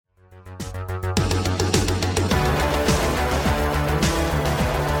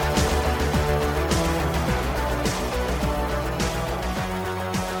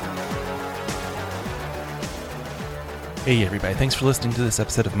Hey everybody, thanks for listening to this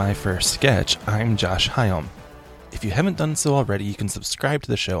episode of My First Sketch. I'm Josh Hyam. If you haven't done so already, you can subscribe to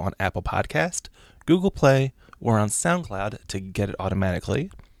the show on Apple Podcast, Google Play, or on SoundCloud to get it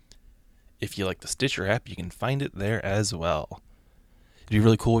automatically. If you like the Stitcher app, you can find it there as well. It'd be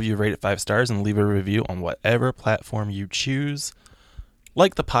really cool if you rate it 5 stars and leave a review on whatever platform you choose.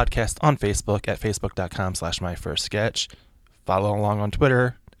 Like the podcast on Facebook at facebook.com/myfirstsketch. Follow along on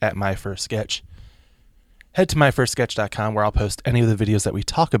Twitter at myfirstsketch. Head to myfirstsketch.com where I'll post any of the videos that we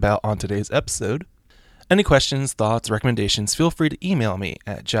talk about on today's episode. Any questions, thoughts, recommendations, feel free to email me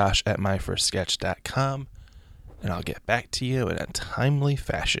at josh@myfirstsketch.com and I'll get back to you in a timely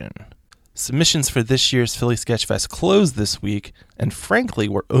fashion. Submissions for this year's Philly Sketch Fest closed this week, and frankly,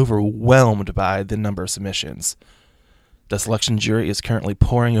 we're overwhelmed by the number of submissions. The selection jury is currently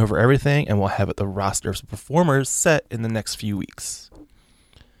poring over everything and will have the roster of performers set in the next few weeks.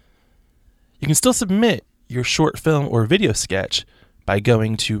 You can still submit your short film or video sketch by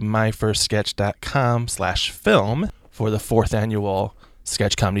going to myfirstsketch.com/film for the 4th annual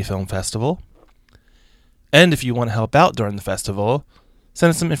Sketch Comedy Film Festival. And if you want to help out during the festival,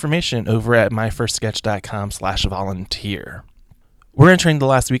 send us some information over at myfirstsketch.com/volunteer. We're entering the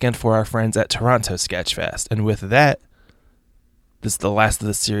last weekend for our friends at Toronto Sketch Fest, and with that, this is the last of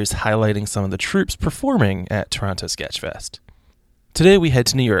the series highlighting some of the troupes performing at Toronto Sketch Fest. Today we head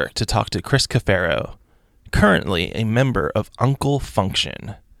to New York to talk to Chris Cafaro, currently a member of Uncle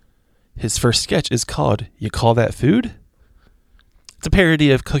Function. His first sketch is called You Call That Food? It's a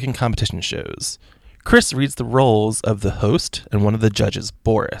parody of cooking competition shows. Chris reads the roles of the host and one of the judges,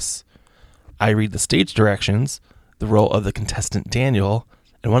 Boris. I read the stage directions, the role of the contestant, Daniel,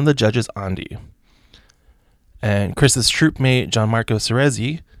 and one of the judges, Andy. And Chris's troupe mate, Gianmarco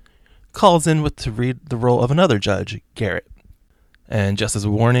Cerezi, calls in to read the role of another judge, Garrett. And just as a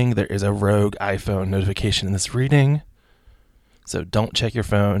warning, there is a rogue iPhone notification in this reading, so don't check your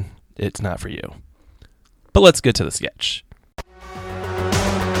phone. It's not for you. But let's get to the sketch.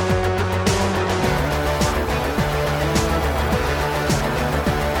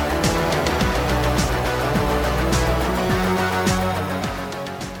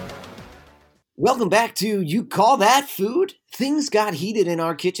 Welcome back to You Call That Food? Things got heated in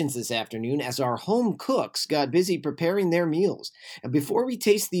our kitchens this afternoon as our home cooks got busy preparing their meals. And before we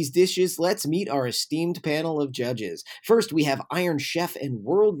taste these dishes, let's meet our esteemed panel of judges. First, we have Iron Chef and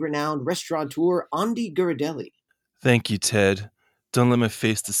world-renowned restaurateur Andy Ghirardelli. Thank you, Ted. Don't let my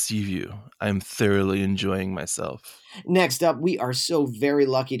face deceive you. I am thoroughly enjoying myself. Next up, we are so very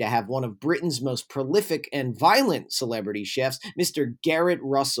lucky to have one of Britain's most prolific and violent celebrity chefs, Mr. Garrett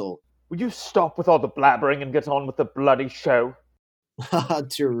Russell. Will you stop with all the blabbering and get on with the bloody show?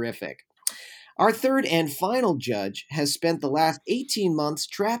 Terrific. Our third and final judge has spent the last 18 months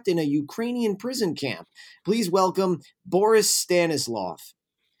trapped in a Ukrainian prison camp. Please welcome Boris Stanislav.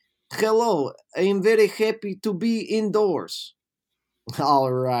 Hello, I am very happy to be indoors.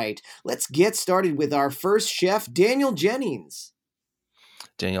 All right, let's get started with our first chef, Daniel Jennings.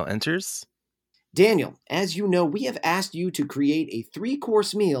 Daniel enters. Daniel, as you know, we have asked you to create a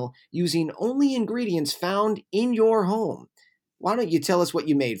 3-course meal using only ingredients found in your home. Why don't you tell us what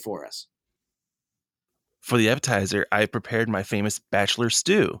you made for us? For the appetizer, I prepared my famous bachelor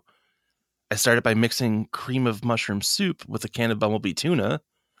stew. I started by mixing cream of mushroom soup with a can of bumblebee tuna.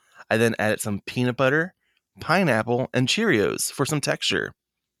 I then added some peanut butter, pineapple, and Cheerios for some texture.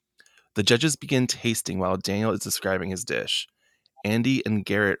 The judges begin tasting while Daniel is describing his dish. Andy and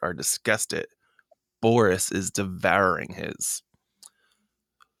Garrett are disgusted. Boris is devouring his.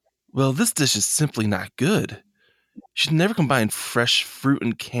 Well, this dish is simply not good. You should never combine fresh fruit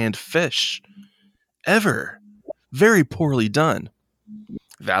and canned fish. Ever. Very poorly done.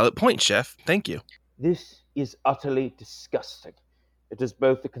 Valid point, chef. Thank you. This is utterly disgusting. It is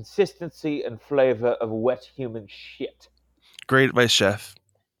both the consistency and flavor of wet human shit. Great advice, chef.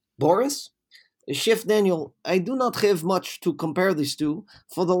 Boris? Chef Daniel, I do not have much to compare this to.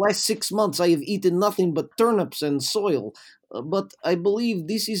 For the last 6 months I have eaten nothing but turnips and soil, but I believe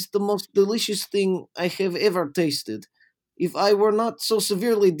this is the most delicious thing I have ever tasted. If I were not so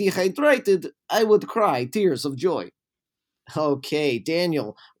severely dehydrated, I would cry tears of joy. Okay,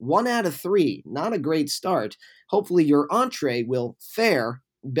 Daniel, 1 out of 3, not a great start. Hopefully your entree will fare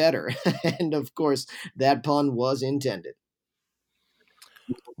better. And of course, that pun was intended.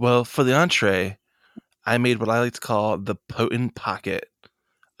 Well, for the entree, I made what I like to call the potent pocket.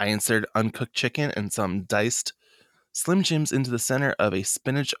 I inserted uncooked chicken and some diced Slim Jims into the center of a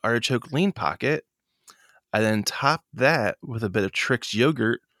spinach artichoke lean pocket. I then topped that with a bit of Trix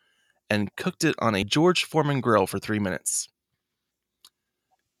yogurt and cooked it on a George Foreman grill for 3 minutes.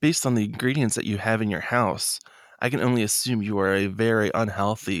 Based on the ingredients that you have in your house, I can only assume you are a very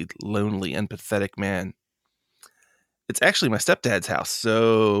unhealthy, lonely, and pathetic man. It's actually my stepdad's house,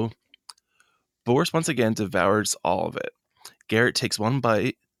 so Boris once again devours all of it. Garrett takes one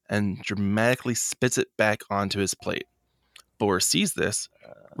bite and dramatically spits it back onto his plate. Boris sees this,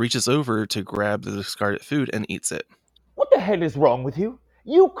 reaches over to grab the discarded food, and eats it. What the hell is wrong with you?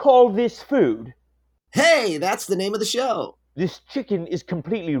 You call this food? Hey, that's the name of the show. This chicken is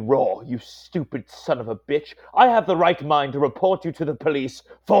completely raw, you stupid son of a bitch. I have the right mind to report you to the police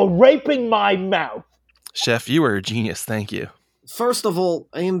for raping my mouth. Chef, you are a genius, thank you. First of all,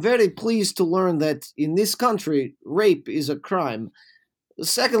 I am very pleased to learn that in this country, rape is a crime.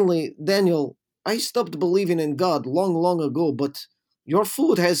 Secondly, Daniel, I stopped believing in God long, long ago, but your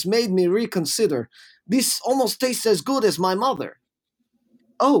food has made me reconsider. This almost tastes as good as my mother.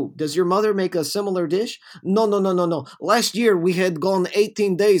 Oh, does your mother make a similar dish? No, no, no, no, no. Last year we had gone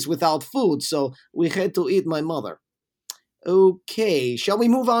 18 days without food, so we had to eat my mother. Okay, shall we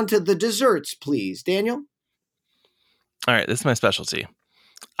move on to the desserts, please, Daniel? All right, this is my specialty.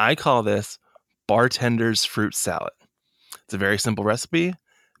 I call this bartender's fruit salad. It's a very simple recipe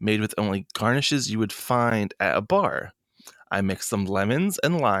made with only garnishes you would find at a bar. I mix some lemons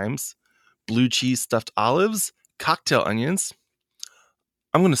and limes, blue cheese stuffed olives, cocktail onions.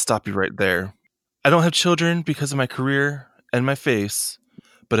 I'm going to stop you right there. I don't have children because of my career and my face,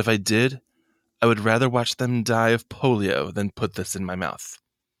 but if I did, I would rather watch them die of polio than put this in my mouth.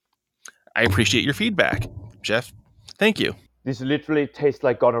 I appreciate your feedback, Chef. Thank you. This literally tastes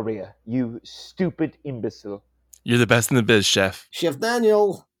like gonorrhea, you stupid imbecile. You're the best in the biz, Chef. Chef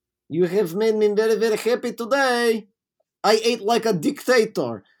Daniel, you have made me very, very happy today. I ate like a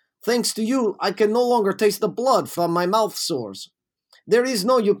dictator. Thanks to you, I can no longer taste the blood from my mouth sores. There is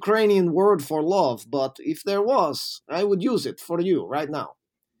no Ukrainian word for love, but if there was, I would use it for you right now.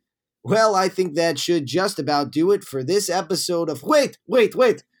 Well, I think that should just about do it for this episode of... Wait!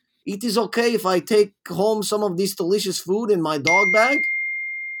 It is okay if I take home some of this delicious food in my dog bag?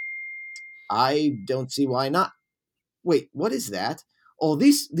 I don't see why not. Wait, what is that? Oh,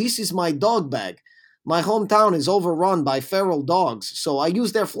 this is my dog bag. My hometown is overrun by feral dogs, so I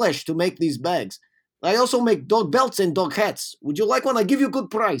use their flesh to make these bags. I also make dog belts and dog hats. Would you like one? I give you a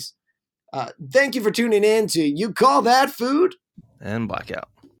good price. Thank you for tuning in to You Call That Food? And blackout.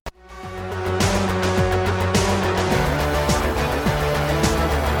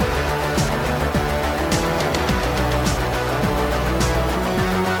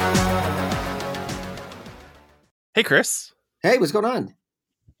 Hey, Chris. Hey, what's going on?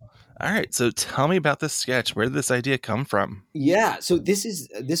 All right, so tell me about this sketch. Where did this idea come from? Yeah, so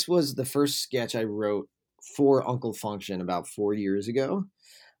this was the first sketch I wrote for Uncle Function about 4 years ago.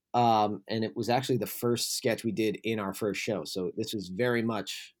 And it was actually the first sketch we did in our first show. So this was very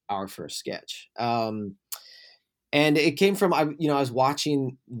much our first sketch. And it came from, I was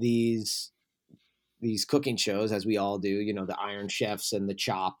watching these cooking shows, as we all do, the Iron Chefs and the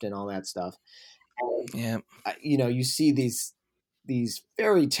Chopped and all that stuff. And, Yeah. you see these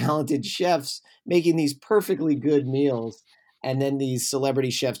very talented chefs making these perfectly good meals, and then these celebrity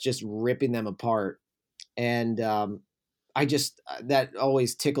chefs just ripping them apart. And that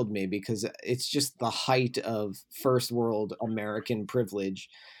always tickled me because it's just the height of first world American privilege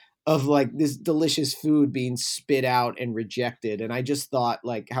of like this delicious food being spit out and rejected. And I just thought,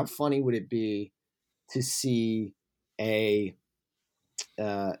 like, how funny would it be to see a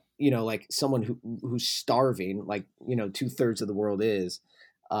like someone who's starving, like 2/3 of the world is,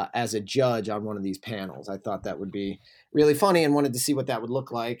 as a judge on one of these panels. I thought that would be really funny and wanted to see what that would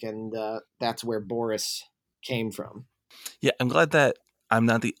look like, and that's where Boris came from. Yeah, I'm glad that I'm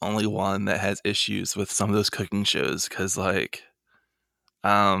not the only one that has issues with some of those cooking shows, because like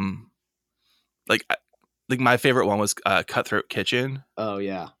my favorite one was Cutthroat Kitchen. Oh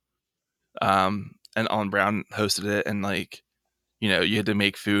yeah. And Allen Brown hosted it, and like, you had to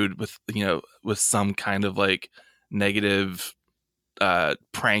make food with some kind of like negative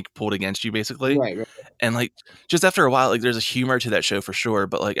prank pulled against you, basically. Right. And like, just after a while, like, there's a humor to that show for sure,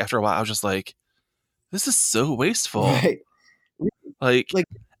 but like after a while I was just like, this is so wasteful. Right. Like,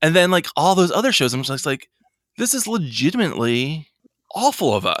 and then like all those other shows, I'm just like, this is legitimately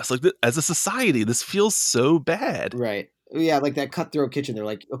awful of us. Like, as a society, this feels so bad. Right. Yeah, like that Cutthroat Kitchen. They're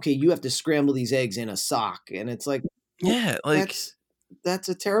like, okay, you have to scramble these eggs in a sock, and it's like, yeah, like that's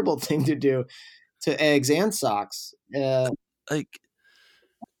a terrible thing to do to eggs and socks. Like,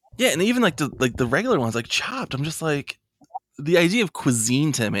 yeah, and even like the regular ones, like Chopped. I'm just like, the idea of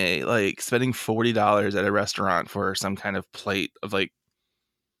cuisine to me, like spending $40 at a restaurant for some kind of plate of like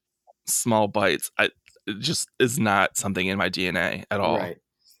small bites, it just is not something in my DNA at all. Right.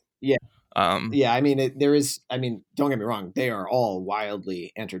 Yeah. Yeah, I mean, there is. I mean, don't get me wrong; they are all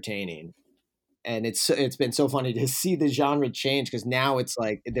wildly entertaining, and it's been so funny to see the genre change because now it's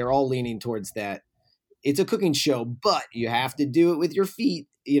like they're all leaning towards that. It's a cooking show, but you have to do it with your feet.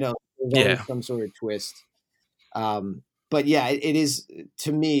 There's always Yeah. some sort of twist. But yeah, it is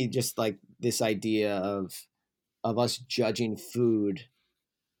to me just like this idea of us judging food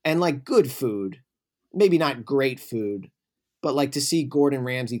and like good food, maybe not great food, but like to see Gordon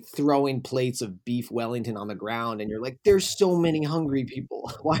Ramsay throwing plates of beef Wellington on the ground, and you're like, there's so many hungry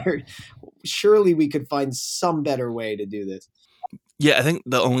people. Surely we could find some better way to do this. Yeah, I think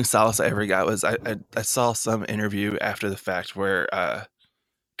the only solace I ever got was I saw some interview after the fact where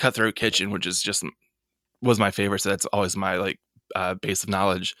Cutthroat Kitchen, which is just was my favorite, so that's always my like base of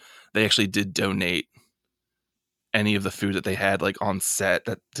knowledge. They actually did donate any of the food that they had like on set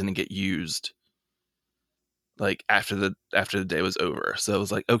that didn't get used like after the day was over. So it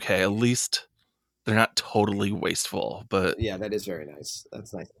was like, okay, at least they're not totally wasteful, but Yeah, that is very nice.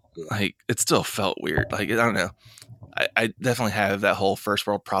 That's nice. like it still felt weird. Like I don't know. I definitely have that whole first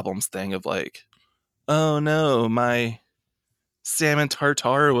world problems thing of like, oh no, my salmon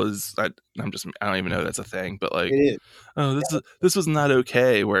tartare was I don't even know that's a thing, but like, It is. oh, this was not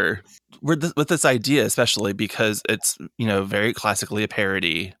okay. Where with this idea, especially because it's very classically a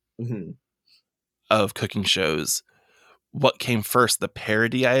parody Mm-hmm. of cooking shows. What came first, the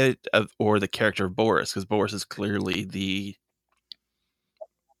parody or the character of Boris? Because Boris is clearly the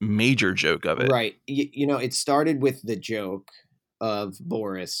major joke of it. Right. It started with the joke of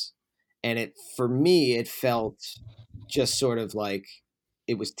Boris, and for me, it felt just sort of like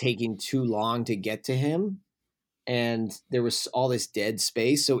it was taking too long to get to him, and there was all this dead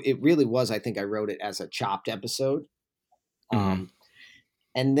space. So it really was. I think I wrote it as a chopped episode, Mhm.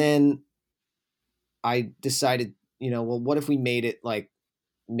 And then I decided, well, what if we made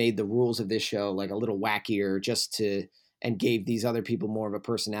the rules of this show like a little wackier and gave these other people more of a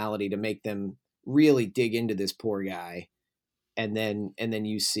personality to make them really dig into this poor guy. And then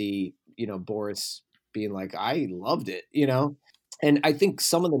you see, Boris being like, I loved it. And I think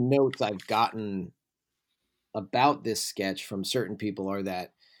some of the notes I've gotten about this sketch from certain people are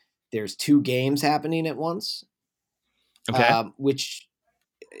that there's two games happening at once, Okay. which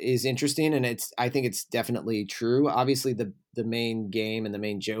is interesting, and I think it's definitely true. Obviously, the main game and the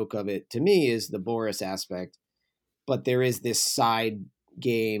main joke of it to me is the Boris aspect, but there is this side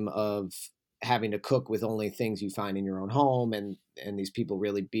game of having to cook with only things you find in your own home, and these people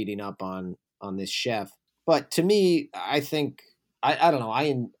really beating up on this chef. But to me, I think I don't know.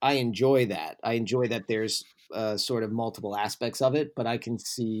 I enjoy that. I enjoy that there's sort of multiple aspects of it, but I can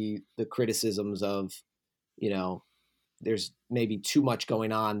see the criticisms of you know there's maybe too much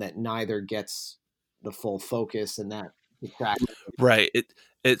going on that neither gets the full focus, and that detracts. Right. It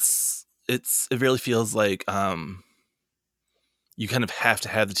really feels like you kind of have to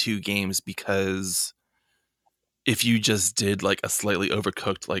have the two games, because if you just did like a slightly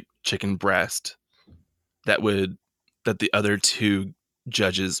overcooked like chicken breast that the other two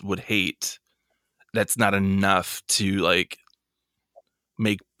judges would hate, that's not enough to like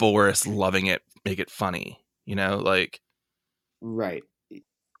make Boris loving it make it funny, Right.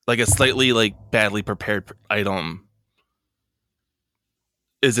 like a slightly like badly prepared item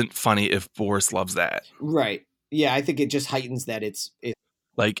isn't funny if Boris loves that. Right. Yeah, I think it just heightens that it's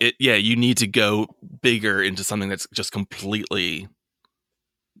Like it, yeah, you need to go bigger into something that's just completely,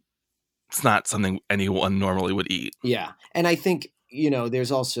 it's not something anyone normally would eat. yeah. And I think,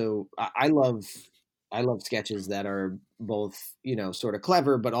 there's also I love sketches that are both, sort of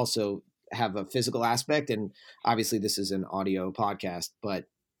clever but also have a physical aspect, and obviously this is an audio podcast, but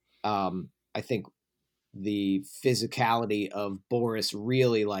I think the physicality of Boris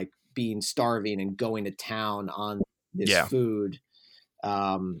really like being starving and going to town on this Yeah. food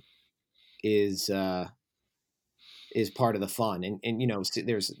um, is part of the fun. And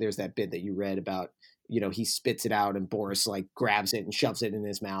there's that bit that you read about, he spits it out and Boris like grabs it and shoves it in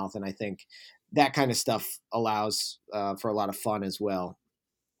his mouth, and I think that kind of stuff allows for a lot of fun as well.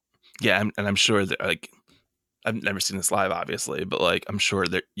 Yeah, and I'm sure that like I've never seen this live, obviously, but like I'm sure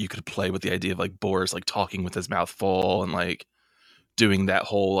that you could play with the idea of like Boris like talking with his mouth full and like doing that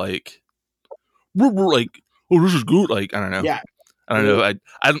whole like oh, this is good. Like I don't know. Yeah. I don't know.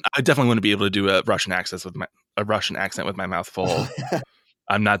 I definitely want to be able to do a Russian accent with my mouth full.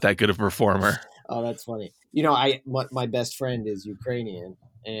 I'm not that good of a performer. Oh, that's funny. My best friend is Ukrainian,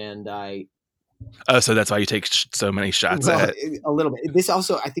 and Oh, so that's why you take so many shots at it. a little bit. This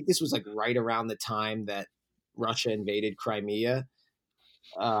also, I think this was like right around the time that Russia invaded Crimea.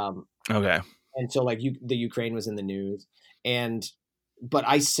 Okay. And so like the Ukraine was in the news, and but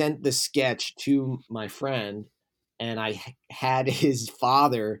I sent the sketch to my friend, and I had his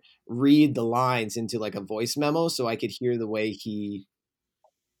father read the lines into like a voice memo so I could hear the way he.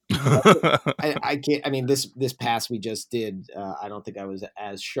 I can't. I mean, this pass we just did. I don't think I was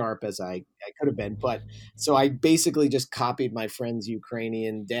as sharp as I could have been, but so I basically just copied my friend's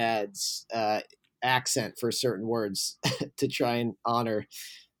Ukrainian dad's accent for certain words to try and honor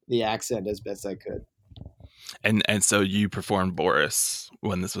the accent as best I could. And so you performed Boris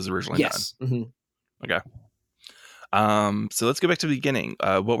when this was originally Yes. done. Mm-hmm. Okay. So let's go back to the beginning.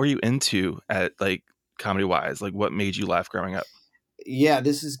 What were you into at like comedy wise? Like what made you laugh growing up? Yeah,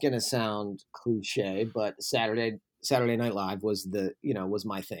 this is gonna sound cliche, but Saturday Night Live was was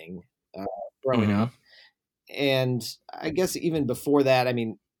my thing growing up, and I guess even before that, I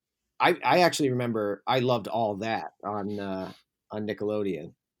mean, I actually remember I loved All That on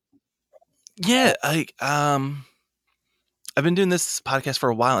Nickelodeon. Yeah, like I've been doing this podcast for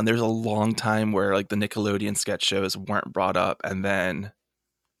a while, and there's a long time where like the Nickelodeon sketch shows weren't brought up, and then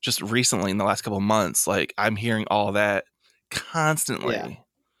just recently in the last couple of months, like I'm hearing All That constantly. Yeah.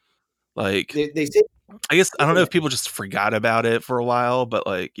 Like They say, I guess I don't know if people just forgot about it for a while, but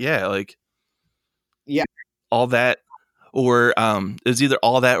like yeah, All That, or it was either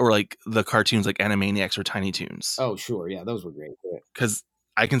All That or like the cartoons like Animaniacs or Tiny Toons. Oh, sure, yeah, those were great. Because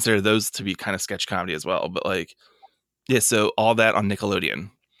I consider those to be kind of sketch comedy as well. But like, yeah, so All That on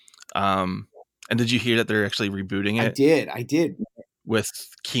Nickelodeon. And did you hear that they're actually rebooting it? I did. With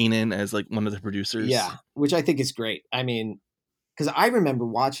Keenan as like one of the producers. Yeah, which I think is great. I mean, because I remember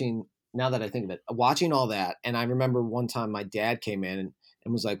watching. Now that I think of it, watching All That, and I remember one time my dad came in and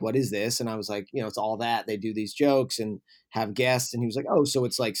was like, "What is this?" And I was like, "It's All That. They do these jokes and have guests." And he was like, "Oh, so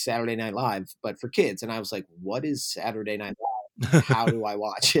it's like Saturday Night Live, but for kids." And I was like, "What is Saturday Night Live? How do I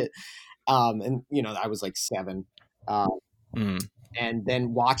watch it?" And I was like 7, and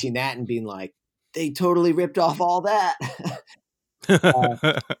then watching that and being like, "They totally ripped off All That."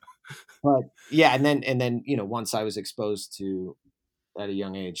 But yeah, and then once I was exposed to at a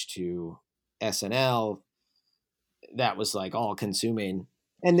young age to SNL, that was like all consuming.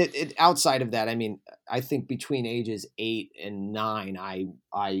 And it outside of that, I mean, I think between ages 8 and 9,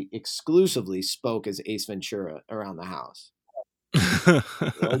 I exclusively spoke as Ace Ventura around the house.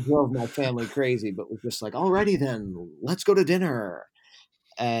 I drove my family crazy, but was just like, alrighty then, let's go to dinner.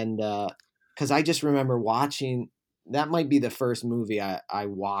 And because I just remember watching, that might be the first movie I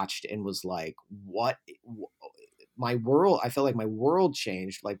watched and was like, what? My world, I felt like my world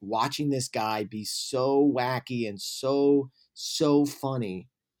changed, like watching this guy be so wacky and so funny,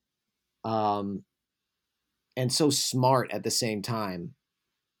 and so smart at the same time,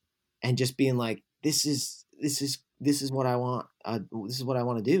 and just being like, this is what I want. This is what I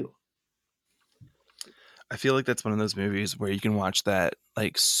want to do. I feel like that's one of those movies where you can watch that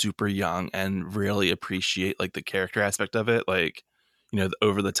like super young and really appreciate like the character aspect of it, like the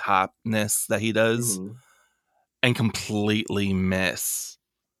over the topness that he does, and completely miss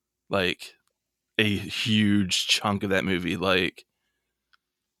like a huge chunk of that movie. Like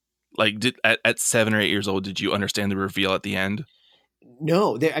did at 7 or 8 years old, did you understand the reveal at the end?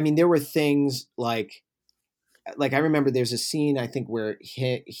 No, there were things like I remember there's a scene I think where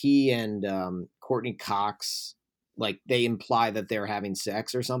he and Courtney Cox, like they imply that they're having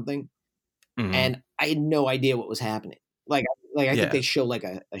sex or something, and I had no idea what was happening. Like I think they show like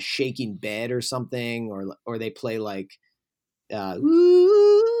a shaking bed or something, or they play like or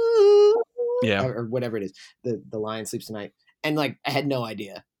whatever it is, the Lion Sleeps Tonight, and like I had no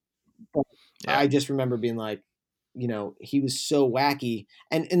idea. But I just remember being like, he was so wacky,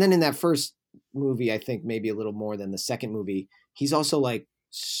 and then in that first movie, I think maybe a little more than the second movie, he's also like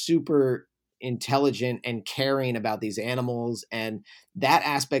super intelligent and caring about these animals, and that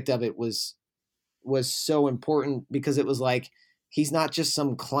aspect of it was so important because it was like he's not just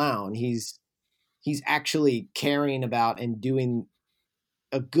some clown, he's actually caring about and doing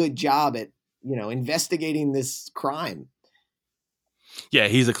a good job at investigating this crime. Yeah,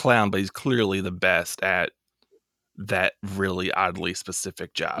 he's a clown, but he's clearly the best at that really oddly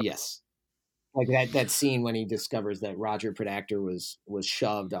specific job. Yes. Like that scene when he discovers that Roger Predactor was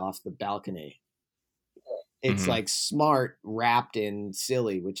shoved off the balcony. It's like smart wrapped in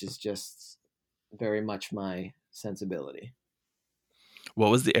silly, which is just very much my sensibility.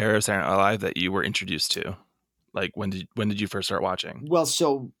 What was the era of Saturday Night Live that you were introduced to? Like when did you first start watching? Well,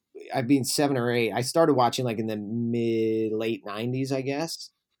 so I've been 7 or 8. I started watching like in the late 90s, I guess.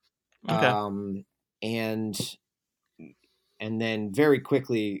 Okay. And then very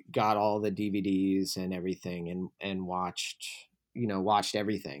quickly got all the DVDs and everything and watched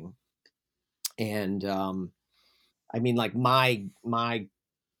everything. And I mean, like my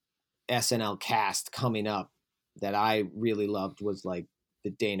SNL cast coming up that I really loved was like the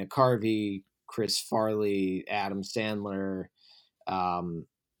Dana Carvey, Chris Farley, Adam Sandler,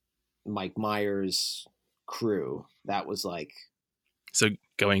 Mike Myers crew. That was like, So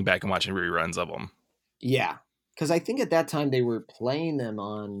going back and watching reruns of them. yeah, because I think at that time they were playing them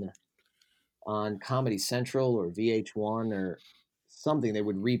on Comedy Central or VH1 or something. They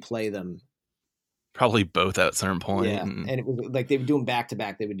would replay them. Probably both at a certain point. Yeah, and it was like they would do them back to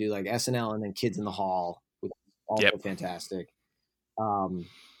back. They would do like SNL and then Kids in the Hall, which was also fantastic. And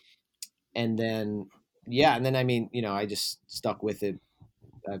then I mean, you know, I just stuck with it.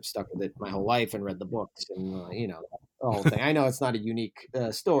 I've stuck with it my whole life and read the books and you know, the whole thing. I know it's not a unique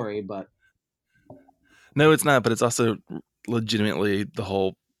story, but No, it's not. But it's also legitimately the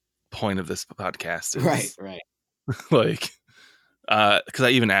whole point of this podcast. Is, right. Like, because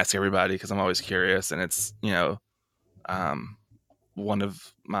I even ask everybody because I'm always curious, and it's, you know, one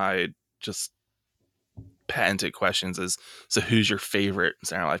of my just patented questions is, so who's your favorite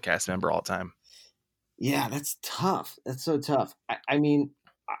Saturday Night Live cast member all time? Yeah, that's tough. That's so tough. I mean,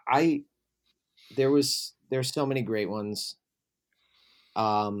 there's so many great ones.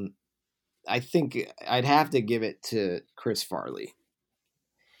 I think I'd have to give it to Chris Farley.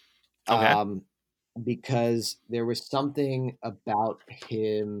 Okay. Because there was something about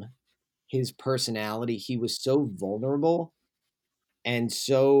him, his personality. He was so vulnerable and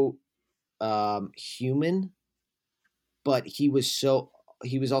so human, but he was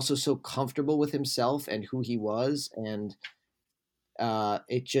also so comfortable with himself and who he was, and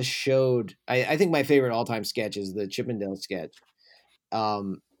it just showed. I think my favorite all-time sketch is the Chippendale sketch,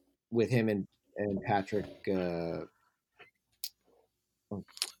 with him and Patrick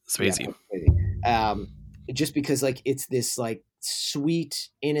Swayze. Yeah, just because like it's this like sweet,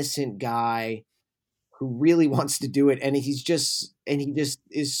 innocent guy who really wants to do it, and he just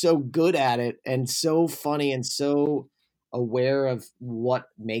is so good at it and so funny and so aware of what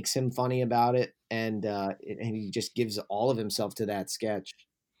makes him funny about it, and he just gives all of himself to that sketch.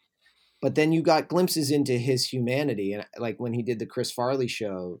 But then you got glimpses into his humanity, and like when he did the Chris Farley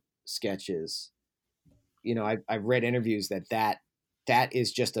show sketches, you know, I've read interviews that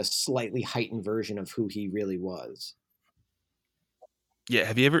is just a slightly heightened version of who he really was. Yeah.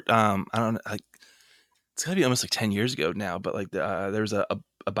 Have you ever? I don't know. Like, it's gotta be almost like 10 years ago now, but like there was a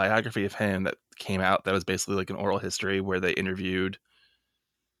biography of him that came out that was basically like an oral history where they interviewed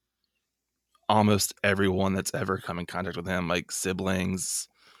almost everyone that's ever come in contact with him, like siblings,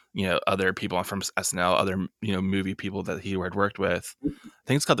 you know, other people from SNL, other, you know, movie people that he had worked with. I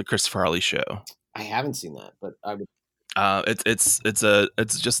think it's called The Chris Farley Show. I haven't seen that, but I would.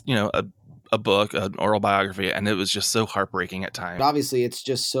 It's just, you know, a book, an oral biography, and it was just so heartbreaking at times. Obviously, it's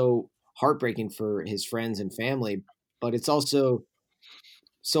just so heartbreaking for his friends and family, but it's also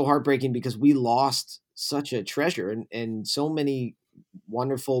so heartbreaking because we lost such a treasure and so many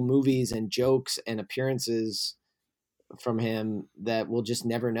wonderful movies and jokes and appearances from him that we'll just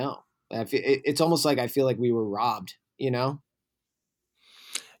never know. It's almost like I feel like we were robbed, you know?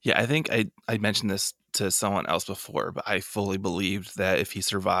 Yeah, I think I mentioned this to someone else before, but I fully believed that if he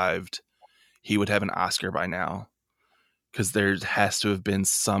survived, he would have an Oscar by now. Because there has to have been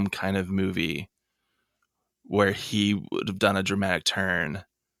some kind of movie where he would have done a dramatic turn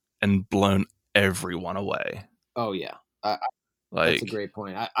and blown everyone away. Oh yeah, like, that's a great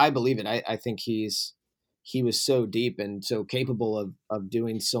point. I believe it. I think he was so deep and so capable of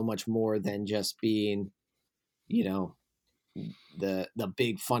doing so much more than just being, you know, the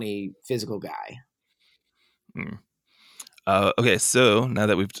big funny physical guy. Okay, so now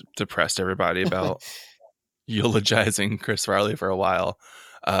that we've depressed everybody about eulogizing Chris Farley for a while,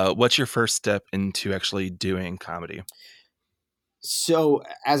 what's your first step into actually doing comedy? So,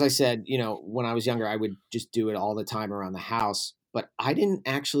 as I said, you know, when I was younger, I would just do it all the time around the house, but I didn't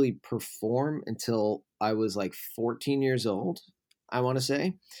actually perform until I was like 14 years old, I want to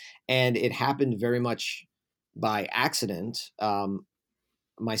say. And it happened very much by accident.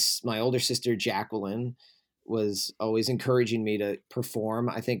 My older sister, Jacqueline, was always encouraging me to perform.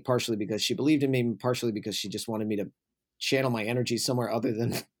 I think partially because she believed in me, partially because she just wanted me to channel my energy somewhere other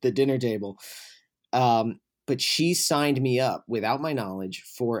than the dinner table. But she signed me up without my knowledge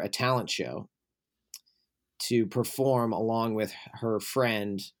for a talent show to perform along with her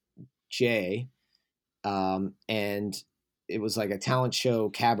friend Jay. And it was like a talent show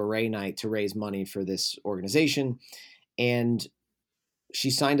cabaret night to raise money for this organization. And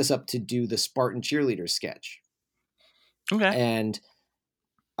she signed us up to do the Spartan cheerleader sketch. Okay. And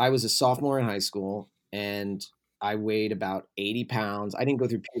I was a sophomore in high school, and I weighed about 80 pounds. I didn't go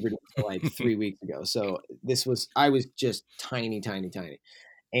through puberty until like 3 weeks ago. So I was just tiny, tiny, tiny.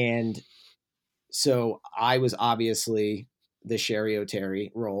 And so I was obviously the Sherry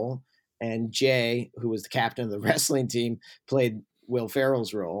O'Terry role. And Jay, who was the captain of the wrestling team, played Will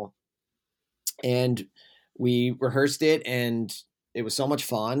Ferrell's role. And we rehearsed it, and it was so much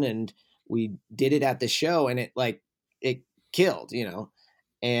fun. And we did it at the show, and it killed,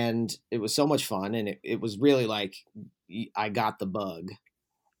 and it was so much fun. And it was really like I got the bug.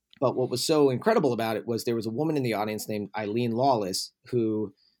 But what was so incredible about it was there was a woman in the audience named Eileen Lawless,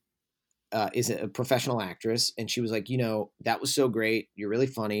 who is a professional actress. And she was like, that was so great. You're really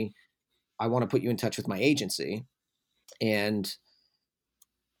funny. I want to put you in touch with my agency. And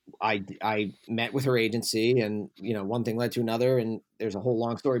I met with her agency, and, one thing led to another, and there's a whole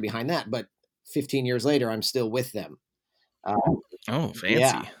long story behind that. But 15 years later, I'm still with them. Oh, fancy.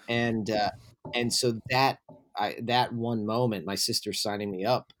 Yeah. And so that one moment, my sister signing me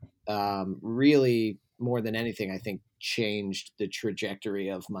up, really, more than anything, I think changed the trajectory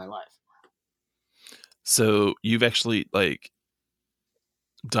of my life. So you've actually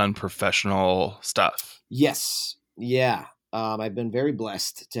done professional stuff. Yes. Yeah. I've been very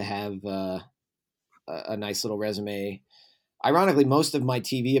blessed to have a nice little resume. Ironically, most of my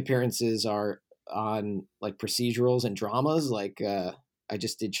TV appearances are on procedurals and dramas. I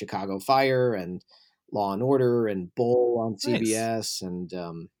just did Chicago Fire and Law and Order and Bull on CBS. Nice.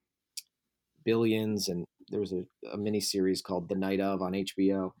 And Billions, and there was a mini series called The Night Of on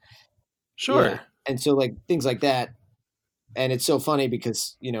HBO. Sure. Yeah. And so things like that. And it's so funny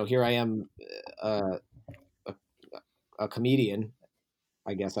because, here I am, a comedian,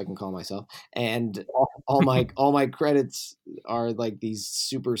 I guess I can call myself. And all my credits are these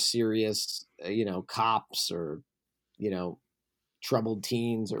super serious, cops or, troubled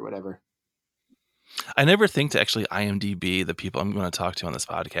teens or whatever. I never think to actually IMDb the people I'm going to talk to on this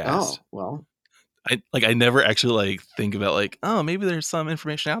podcast. Oh, well. I never actually think about oh, maybe there's some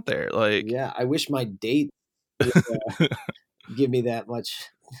information out there. Yeah, I wish my date would give me that much.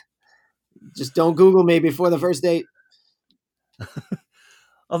 Just don't Google me before the first date.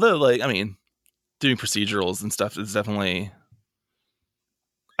 Although, doing procedurals and stuff is definitely,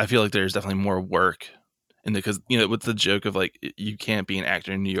 I feel like there's definitely more work in it because, with the joke of you can't be an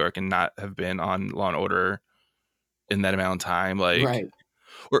actor in New York and not have been on Law and Order in that amount of time. Right.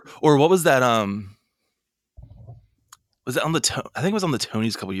 Or what was that? Was it on I think it was on the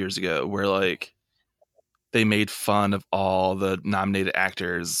Tonys a couple years ago where they made fun of all the nominated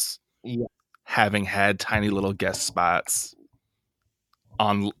actors having had tiny little guest spots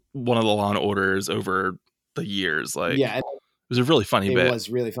on one of the Law and Orders over the years. It was a really funny bit. It was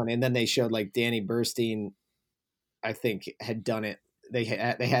really funny. And then they showed Danny Burstein, I think, had done it. They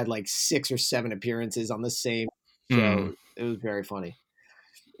had 6 or 7 appearances on the same show. It was very funny.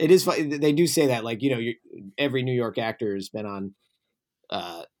 It is funny. They do say that, every New York actor has been on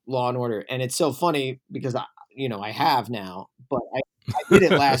Law and Order. And it's so funny because, I have now, but I did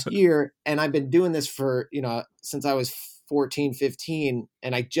it last year, and I've been doing this for, since I was 14, 15,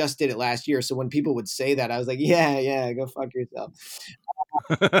 and I just did it last year. So when people would say that, I was like, yeah, go fuck yourself.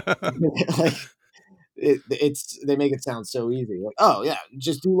 They make it sound so easy. Oh yeah,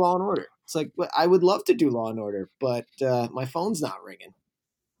 just do Law and Order. It's I would love to do Law and Order, but my phone's not ringing.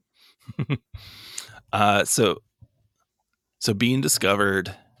 So being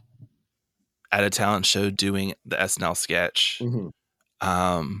discovered at a talent show doing the SNL sketch,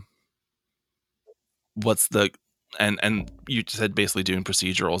 what's the and you said basically doing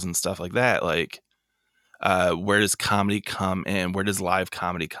procedurals and stuff like that. Where does comedy come in? Where does live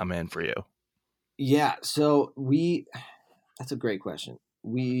comedy come in for you? Yeah, so that's a great question.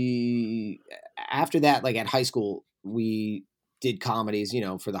 After that, at high school, we did comedies,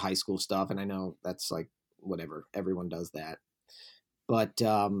 for the high school stuff. And I know that's whatever, everyone does that. But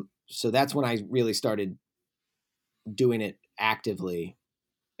so that's when I really started doing it actively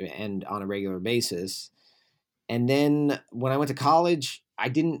and on a regular basis. And then when I went to college, I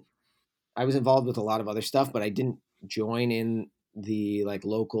was involved with a lot of other stuff, but I didn't join in the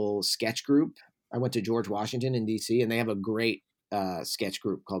local sketch group. I went to George Washington in DC, and they have a great sketch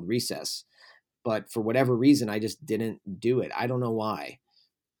group called Recess. But for whatever reason, I just didn't do it. I don't know why.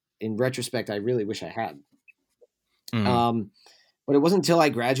 In retrospect, I really wish I had. But it wasn't until I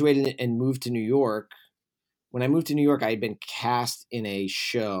graduated and moved to New York. When I moved to New York, I had been cast in a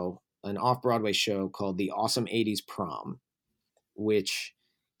show, an off-Broadway show called The Awesome 80s Prom, which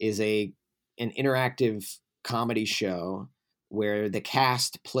is an interactive comedy show where the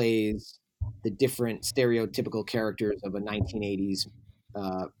cast plays the different stereotypical characters of a 1980s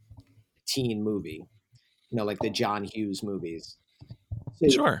teen movie. like the John Hughes movies. So,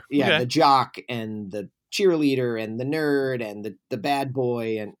 Sure. yeah, Okay. the jock and the cheerleader and the nerd and the bad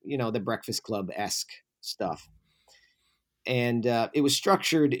boy and the Breakfast Club-esque stuff. And it was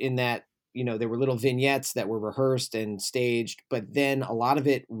structured in that there were little vignettes that were rehearsed and staged, but then a lot of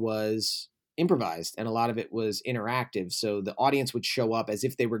it was improvised and a lot of it was interactive. So the audience would show up as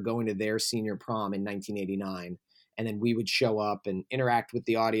if they were going to their senior prom in 1989, and then we would show up and interact with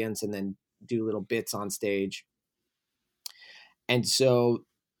the audience and then do little bits on stage. And so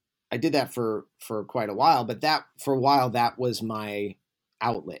I did that for quite a while, but that was my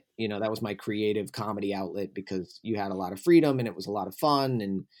outlet. That was my creative comedy outlet, because you had a lot of freedom and it was a lot of fun,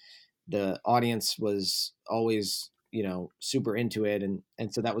 and the audience was always, super into it.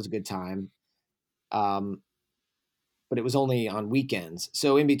 And so that was a good time. But it was only on weekends.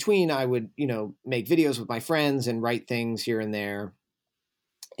 So in between, I would, make videos with my friends and write things here and there.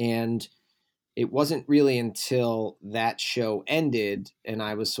 And it wasn't really until that show ended and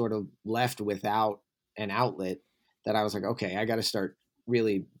I was sort of left without an outlet that I was like, okay, I got to start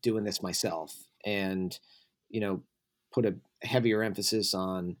really doing this myself, and, put a heavier emphasis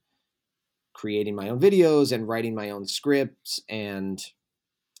on creating my own videos and writing my own scripts and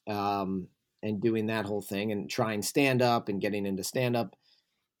doing that whole thing and trying stand up and getting into stand up.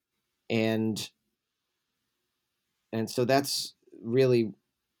 And so that's really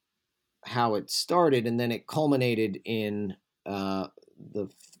how it started. And then it culminated in the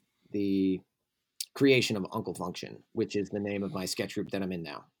creation of Uncle Function, which is the name of my sketch group that I'm in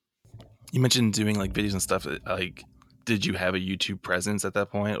now. You mentioned doing like videos and stuff. Like, did you have a YouTube presence at that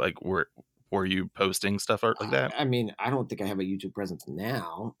point? Like, were you posting stuff like that? I mean, I don't think I have a YouTube presence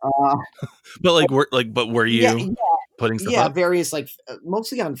now. But were you putting stuff up? Various, like,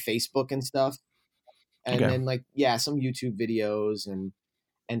 mostly on Facebook and stuff. And Okay. then some YouTube videos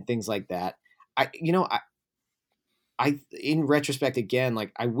and things like that. I in retrospect, again,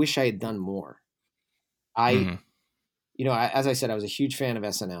 like, I wish I had done more. As I said, I was a huge fan of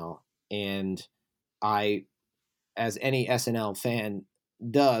SNL, and as any SNL fan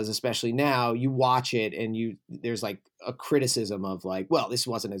does, especially now, you watch it and there's like a criticism of like, well, it's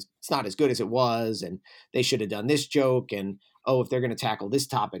not as good as it was, and they should have done this joke, and if they're going to tackle this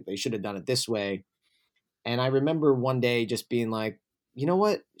topic, they should have done it this way. And I remember one day just being like, you know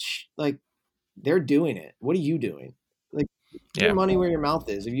what? Like, they're doing it. What are you doing? Like, put your money where your mouth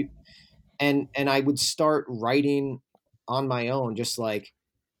is. And I would start writing on my own, just like,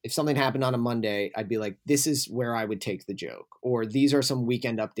 if something happened on a Monday, I'd be like, this is where I would take the joke, or these are some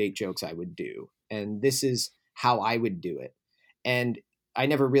Weekend Update jokes I would do, and this is how I would do it. And I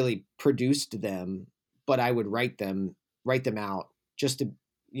never really produced them, but I would write them out just to,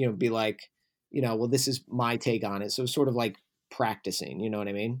 be like, well, this is my take on it. So sort of like practicing, you know what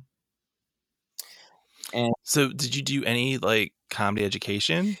I mean? And so did you do any like comedy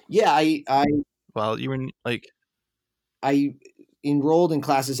education? Yeah, I while you were in, like, I enrolled in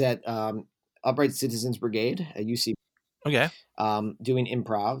classes at Upright Citizens Brigade at UC. Okay. Doing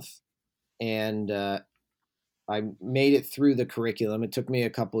improv, and I made it through the curriculum. It took me a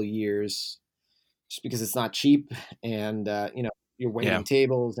couple years, just because it's not cheap, and you're waiting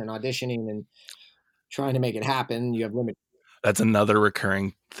tables and auditioning and trying to make it happen. You have limited. That's another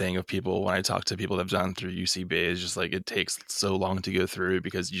recurring thing of people when I talk to people that have done through UCB, is just like, it takes so long to go through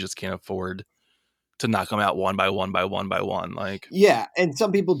because you just can't afford to knock them out one by one by one by one. Like, yeah, and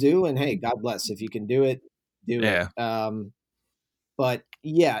some people do, and hey, God bless if you can do it. Do it. But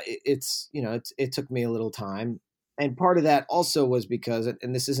yeah, it took me a little time, and part of that also was because,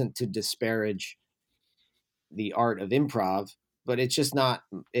 and this isn't to disparage the art of improv, but it's not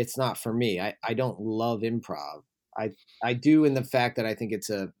for me. I don't love improv. I do, in the fact that I think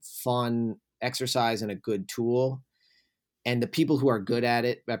it's a fun exercise and a good tool. And the people who are good at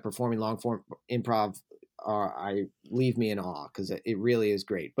it, at performing long form improv, leave me in awe, because it really is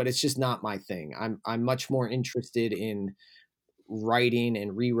great. But it's just not my thing. I'm much more interested in writing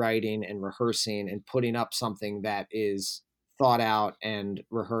and rewriting and rehearsing and putting up something that is thought out and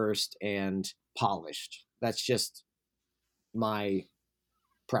rehearsed and polished. That's just my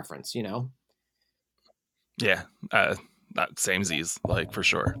preference, Yeah. Not samesies, like, for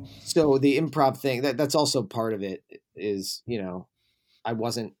sure. So the improv thing, that's also part of it, is,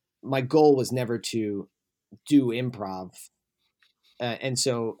 my goal was never to do improv. And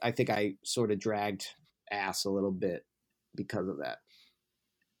so I think I sort of dragged ass a little bit because of that.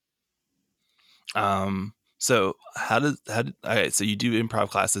 So all right, so you do improv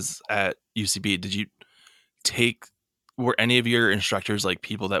classes at UCB. Were any of your instructors like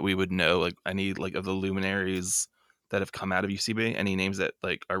people that we would know, like any like of the luminaries that have come out of UCB? Any names that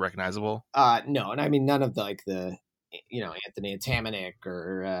like are recognizable? No, and I mean none of the Anthony Tamanik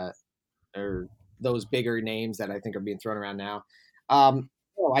or those bigger names that I think are being thrown around now.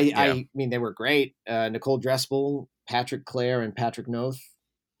 No, I mean they were great. Nicole Drespel, Patrick Clare, and Patrick Noth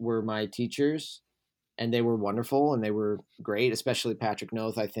were my teachers, and they were wonderful and they were great. Especially Patrick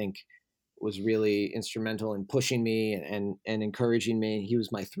Noth, I think, was really instrumental in pushing me and encouraging me. He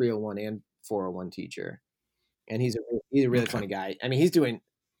was my 301 and 401 teacher, and he's a really funny guy. I mean, he's doing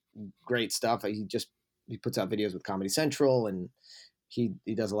great stuff. He puts out videos with Comedy Central, and he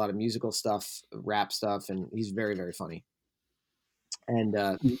does a lot of musical stuff, rap stuff, and he's very, very funny. And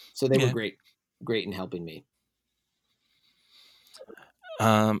so they were great in helping me.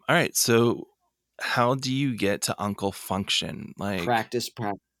 All right. So how do you get to Uncle Function? Like practice.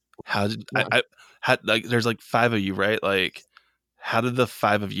 How did I like there's like 5 of you, right? Like how did the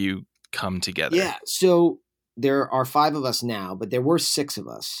 5 of you come together? Yeah. So there are 5 of us now, but there were 6 of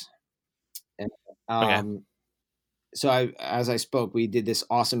us. And so as I spoke, we did this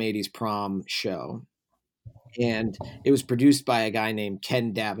awesome 80s prom show, and it was produced by a guy named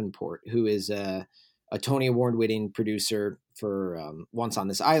Ken Davenport, who is a Tony Award winning producer for Once on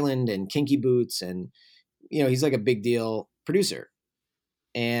This Island and Kinky Boots. And, he's like a big deal producer.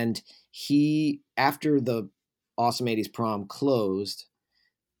 And he, after the awesome 80s prom closed,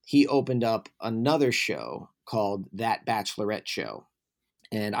 he opened up another show called That Bachelorette Show.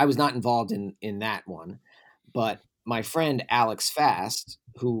 And I was not involved in that one, but my friend Alex Fast,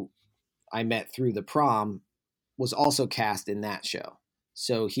 who I met through the prom, was also cast in that show.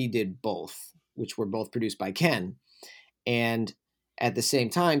 So he did both, which were both produced by Ken. And at the same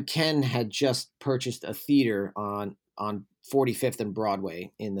time, Ken had just purchased a theater on 45th and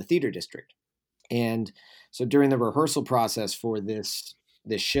Broadway in the theater district. And so during the rehearsal process for this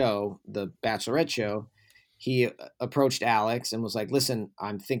show, the Bachelorette Show, he approached Alex and was like, listen,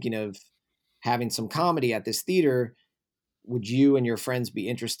 I'm thinking of having some comedy at this theater. Would you and your friends be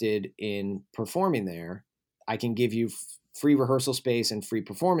interested in performing there? I can give you free rehearsal space and free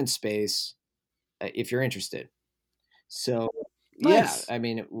performance space if you're interested. So, nice. Yeah, I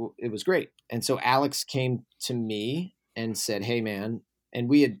mean, it was great. And so Alex came to me and said, hey, man, and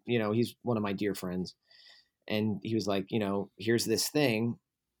we had, he's one of my dear friends. And he was like, here's this thing.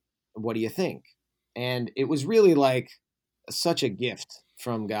 What do you think? And it was really like such a gift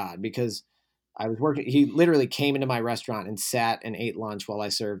from God, because I was working. He literally came into my restaurant and sat and ate lunch while I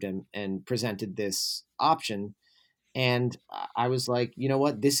served him and presented this option. And I was like, you know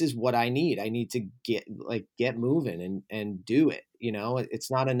what? This is what I need. I need to get moving and do it.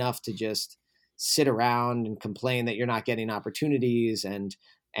 It's not enough to just sit around and complain that you're not getting opportunities and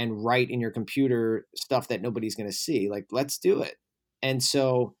write in your computer stuff that nobody's going to see. Like, let's do it. And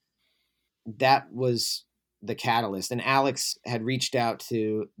so that was the catalyst. And Alex had reached out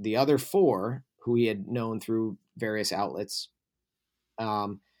to the other 4 who he had known through various outlets.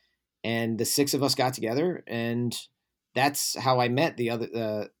 And the 6 of us got together, and that's how I met the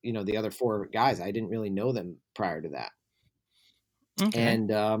other 4 guys. I didn't really know them prior to that. Okay.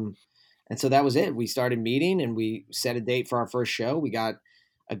 And so that was it. We started meeting and we set a date for our first show. We got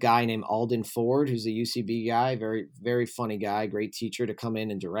a guy named Alden Ford, who's a UCB guy, very, very funny guy, great teacher, to come in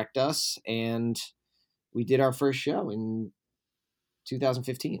and direct us. And we did our first show in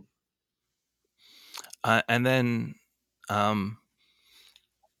 2015. And then, I'm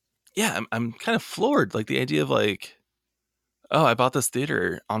kind of floored. Like the idea of like, oh, I bought this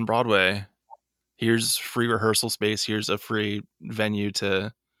theater on Broadway. Here's free rehearsal space. Here's a free venue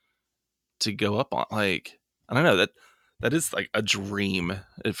to go up on. Like, I don't know, that is like a dream.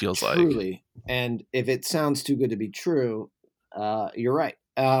 It feels truly. Like, and if it sounds too good to be true, you're right.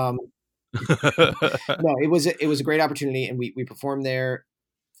 No, it was a great opportunity, and we performed there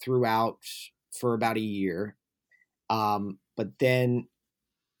throughout for about a year. But then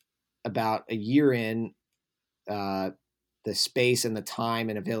about a year in, the space and the time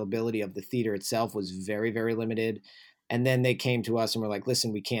and availability of the theater itself was very, very limited. And then they came to us and were like,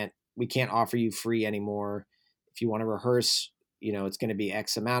 listen, we can't offer you free anymore. If you want to rehearse, it's going to be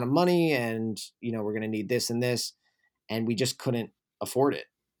X amount of money, and, we're going to need this and this. And we just couldn't afford it.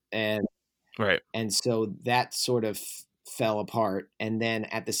 And right. And so that sort of fell apart. And then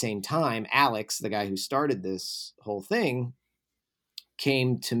at the same time, Alex, the guy who started this whole thing,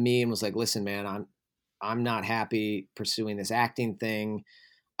 came to me and was like, listen, man, I'm not happy pursuing this acting thing.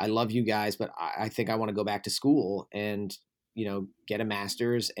 I love you guys, but I think I want to go back to school and, get a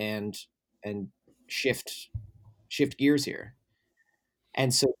master's and shift gears here.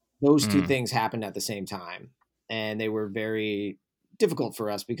 And so those 2 things happened at the same time, and they were very difficult for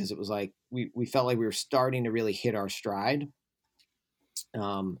us because it was like we felt like we were starting to really hit our stride.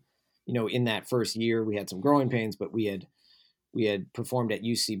 In that first year we had some growing pains, but we had performed at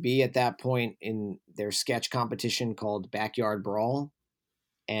UCB at that point in their sketch competition called Backyard Brawl,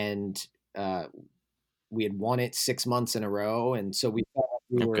 and we had won it 6 months in a row, and so we felt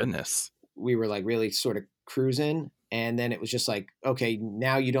like Goodness. we were like really sort of cruising. And then it was just like, okay,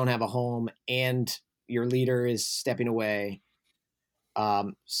 now you don't have a home and your leader is stepping away.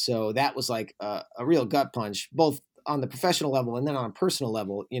 So that was like a real gut punch, both on the professional level and then on a personal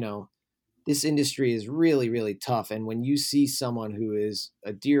level. This industry is really, really tough. And when you see someone who is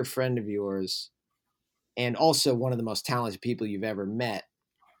a dear friend of yours and also one of the most talented people you've ever met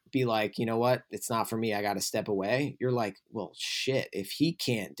be like, you know what, it's not for me, I got to step away. You're like, well, shit, if he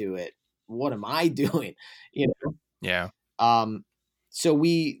can't do it, what am I doing? Yeah. So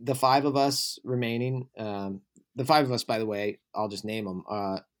the five of us remaining, the five of us, by the way, I'll just name them,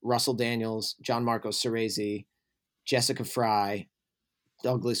 Russell Daniels, John Marco Cerezi, Jessica Fry,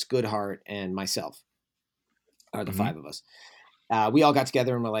 Douglas Goodhart, and myself are the five of us. We all got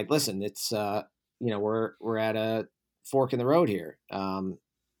together and we're like, listen, it's, we're at a fork in the road here.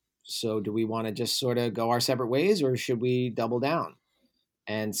 So do we want to just sort of go our separate ways, or should we double down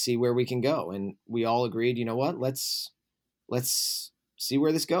and see where we can go? And we all agreed, you know what, let's see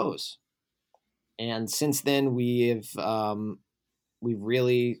where this goes. And since then we've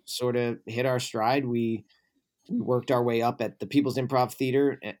really sort of hit our stride. We worked our way up at the People's Improv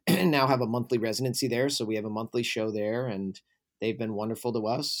Theater and now have a monthly residency there. So we have a monthly show there, and they've been wonderful to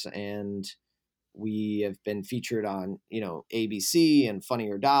us. And we have been featured on, ABC and Funny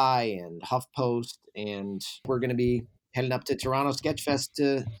or Die and HuffPost. And we're going to be heading up to Toronto Sketchfest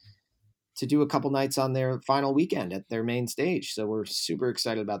to do a couple nights on their final weekend at their main stage. So we're super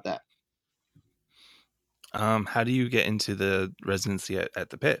excited about that. How do you get into the residency at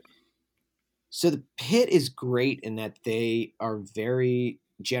the Pit? So the Pit is great in that they are very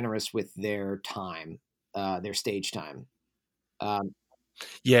generous with their time, their stage time.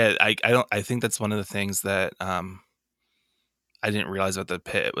 Yeah, I think that's one of the things that I didn't realize about the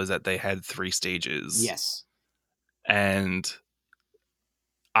Pit was that they had 3 stages. Yes. And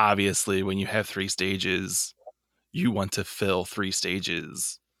obviously when you have 3 stages, you want to fill 3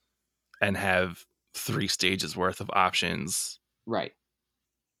 stages and have 3 stages worth of options. Right.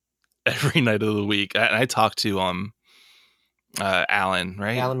 Every night of the week. And I talked to Alan,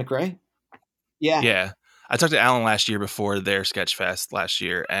 right? Alan McRae? Yeah. Yeah. I talked to Alan last year before their Sketchfest last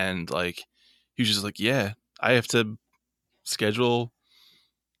year, and like he was just like, yeah, I have to schedule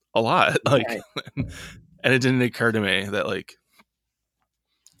a lot. Like Right. and it didn't occur to me that like,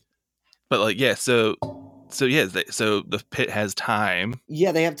 but like, yeah, so the Pit has time.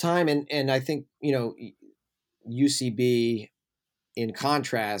 Yeah, they have time. And I think, UCB, in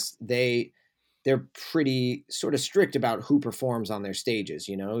contrast, they're pretty sort of strict about who performs on their stages.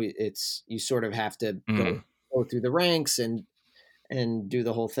 It's, you sort of have to go through the ranks and do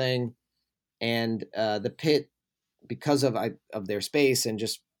the whole thing. And the Pit, because of their space and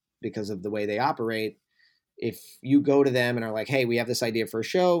just because of the way they operate, if you go to them and are like, hey, we have this idea for a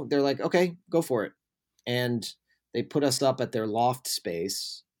show, they're like, okay, go for it. And they put us up at their loft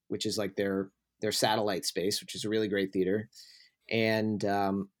space, which is like their satellite space, which is a really great theater. And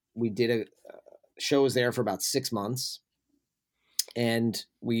we did shows there for about 6 months, and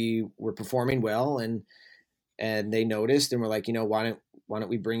we were performing well, and they noticed and were like, why don't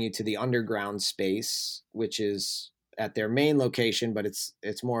we bring you to the underground space, which is at their main location, but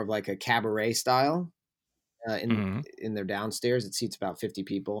it's more of like a cabaret style in their downstairs. It seats about 50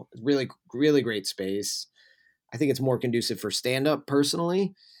 people. It's really, really great space. I think it's more conducive for stand-up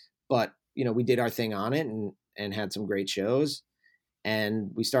personally, but we did our thing on it and had some great shows. And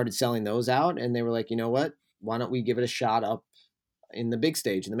we started selling those out, and they were like, you know what, why don't we give it a shot up in the big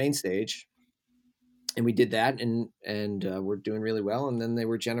stage, in the main stage? And we did that, and we're doing really well. And then they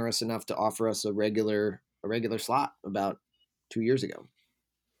were generous enough to offer us a regular slot about 2 years ago.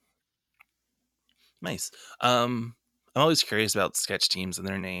 Nice. I'm always curious about sketch teams and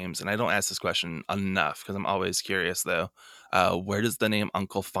their names, and I don't ask this question enough because I'm always curious though. Where does the name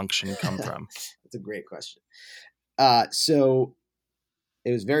Uncle Function come from? That's a great question. So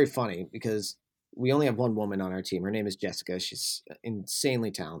it was very funny because we only have one woman on our team. Her name is Jessica. She's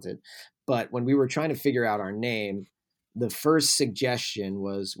insanely talented. But when we were trying to figure out our name, the first suggestion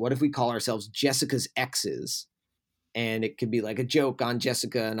was, what if we call ourselves Jessica's Exes? And it could be like a joke on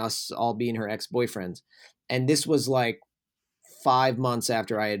Jessica and us all being her ex-boyfriends. And this was like 5 months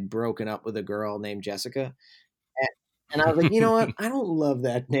after I had broken up with a girl named Jessica. And I was like, you know what? I don't love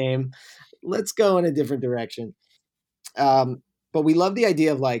that name. Let's go in a different direction. but we love the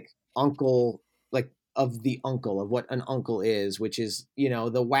idea of like uncle, like of the uncle, of what an uncle is, which is, you know,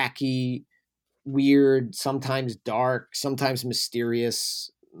 the wacky, weird, sometimes dark, sometimes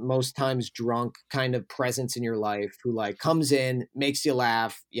mysterious, most times drunk kind of presence in your life who like comes in, makes you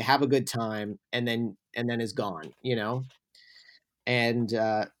laugh, you have a good time, and then is gone, you know? And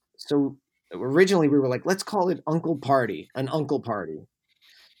so originally we were like, let's call it Uncle Party, an uncle party.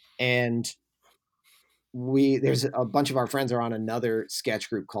 And there's a bunch of our friends are on another sketch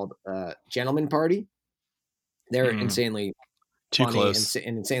group called Gentleman Party. They're insanely Too funny close.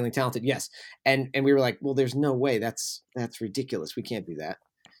 and insanely talented. Yes. And we were like, well, there's no way, that's ridiculous. We can't do that.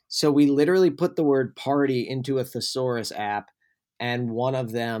 So we literally put the word party into a thesaurus app, and one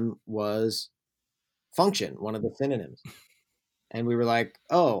of them was function, one of the synonyms. And we were like,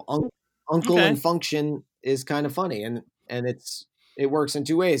 oh, uncle Okay. and function is kind of funny. And it works in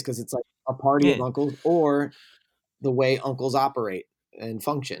two ways, because it's like a party Yeah. of uncles, or the way uncles operate and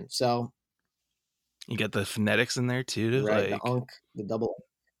function. So You get the phonetics in there too, right, like the double.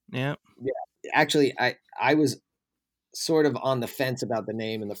 yeah. Yeah. Actually, I was sort of on the fence about the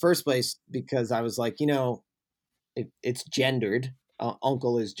name in the first place, because I was like, you know, it's gendered.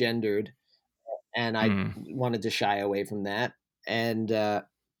 Uncle is gendered, and I wanted to shy away from that. And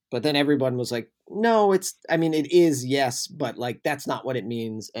but then everyone was like, no, I mean, it is, yes, but like that's not what it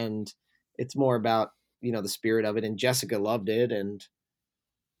means, and it's more about, you know, the spirit of it. And Jessica loved it, and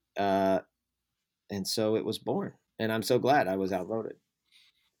so it was born, and I'm so glad I was outvoted.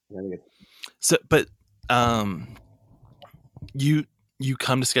 So, but you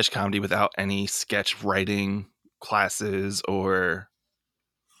come to sketch comedy without any sketch writing classes, or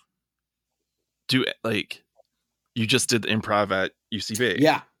like you just did improv at UCB?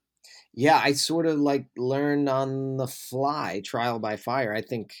 Yeah, I sort of like learned on the fly, trial by fire. I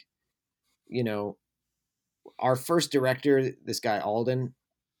think, you know, our first director, this guy Alden,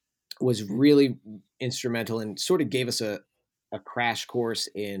 was really instrumental and sort of gave us a crash course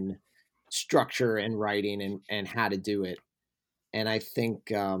in structure and writing and how to do it. And I think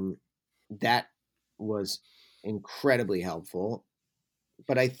that was incredibly helpful.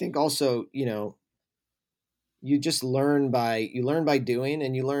 But I think also, you know, you just learn by doing,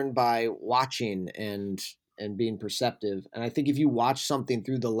 and you learn by watching and being perceptive. And I think if you watch something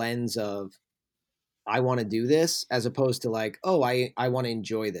through the lens of, I want to do this, as opposed to like, oh, I want to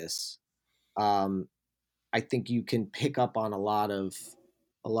enjoy this, I think you can pick up on a lot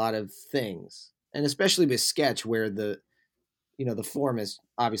of things. And especially with sketch, where the form has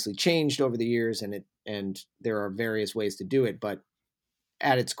obviously changed over the years, and there are various ways to do it, but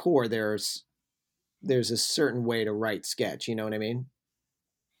at its core there's a certain way to write sketch, you know what I mean?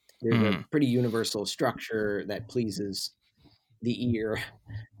 There's a pretty universal structure that pleases the ear.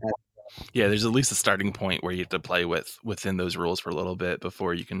 Yeah, there's at least a starting point where you have to play within those rules for a little bit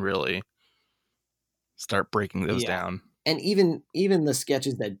before you can really start breaking those down. And even the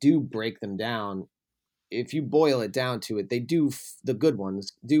sketches that do break them down, if you boil it down to it, they do, the good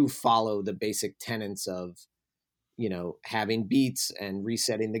ones do follow the basic tenets of, you know, having beats and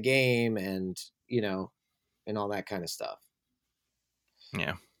resetting the game, and, you know, and all that kind of stuff.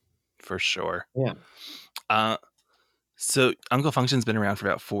 Yeah, for sure. Yeah. So Uncle Function's been around for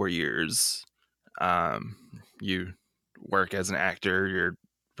about 4 years. You work as an actor, you're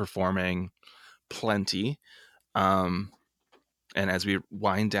performing plenty. And as we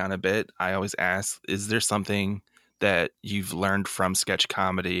wind down a bit, I always ask, is there something that you've learned from sketch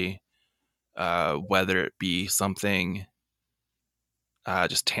comedy, whether it be something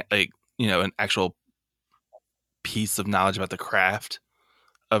like, you know, an actual piece of knowledge about the craft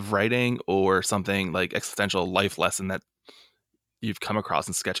of writing, or something like existential life lesson that you've come across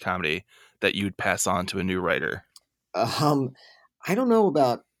in sketch comedy that you'd pass on to a new writer? I don't know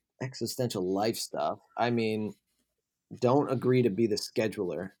about existential life stuff. I mean, don't agree to be the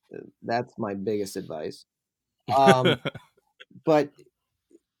scheduler. That's my biggest advice. But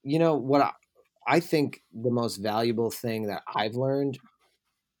you know what I think the most valuable thing that I've learned,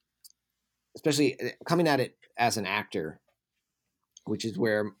 especially coming at it as an actor, which is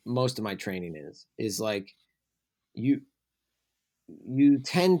where most of my training is like, you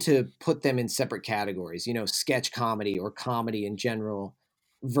tend to put them in separate categories, you know, sketch comedy or comedy in general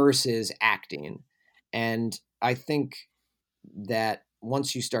versus acting. And I think that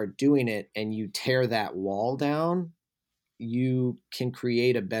once you start doing it and you tear that wall down, you can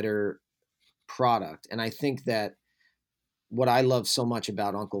create a better product. And I think that what I love so much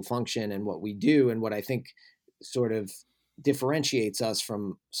about Uncle Function and what we do, and what I think sort of differentiates us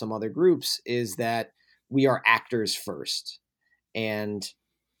from some other groups, is that we are actors first. And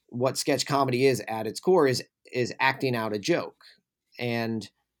what sketch comedy is at its core is acting out a joke. And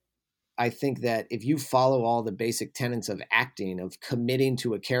I think that if you follow all the basic tenets of acting, of committing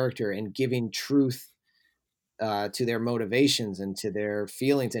to a character and giving truth to their motivations and to their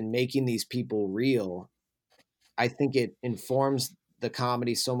feelings and making these people real, I think it informs the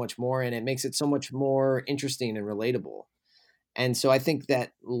comedy so much more, and it makes it so much more interesting and relatable. And so I think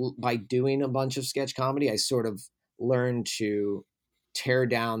that by doing a bunch of sketch comedy, I sort of learned to tear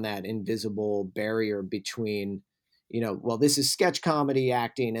down that invisible barrier between, well, this is sketch comedy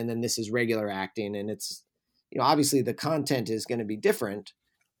acting and then this is regular acting. And it's, obviously the content is going to be different,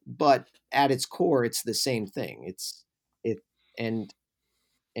 but at its core, it's the same thing. It, and,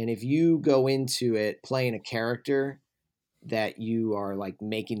 and if you go into it playing a character that you are like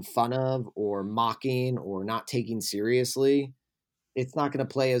making fun of or mocking or not taking seriously, it's not going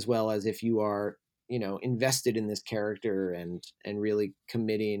to play as well as if you are, invested in this character and really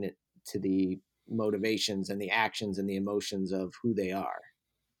committing to the motivations and the actions and the emotions of who they are.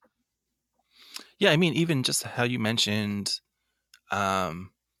 Yeah, I mean, even just how you mentioned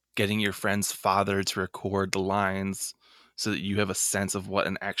getting your friend's father to record the lines so that you have a sense of what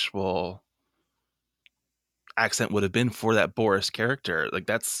an actual accent would have been for that Boris character. Like,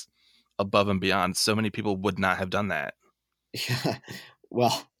 that's above and beyond. So many people would not have done that. Yeah.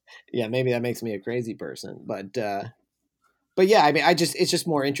 Well, yeah, maybe that makes me a crazy person, but yeah, I mean, it's just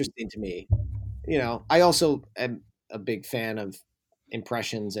more interesting to me. I also am a big fan of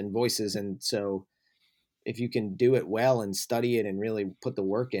impressions and voices, and so if you can do it well and study it and really put the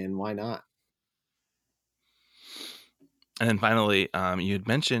work in, why not? And then finally, you had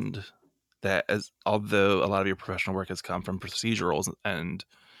mentioned that although a lot of your professional work has come from procedurals and,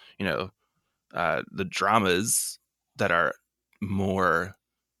 the dramas that are more,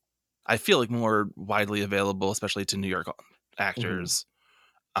 I feel like more widely available, especially to New York actors.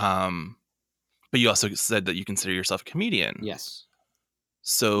 Mm-hmm. But you also said that you consider yourself a comedian. Yes.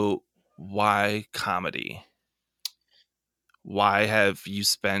 So why comedy? Why have you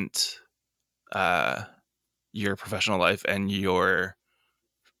spent your professional life and your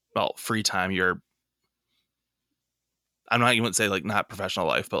free time, I'm not even say like not professional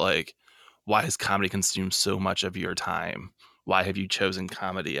life, but like, why has comedy consumed so much of your time? Why have you chosen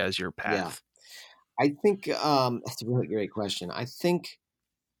comedy as your path? Yeah. I think that's a really great question. I think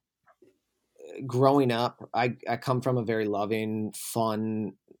growing up, I come from a very loving,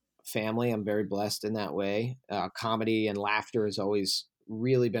 fun family. I'm very blessed in that way. Comedy and laughter has always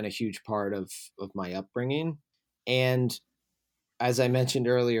really been a huge part of my upbringing. And as I mentioned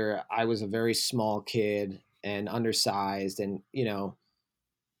earlier, I was a very small kid and undersized, and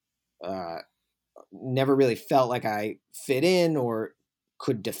uh, never really felt like I fit in or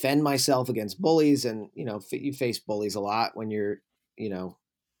could defend myself against bullies. And you face bullies a lot when you're you know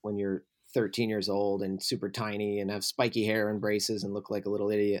when you're 13 years old and super tiny and have spiky hair and braces and look like a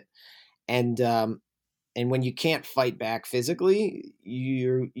little idiot. And when you can't fight back physically,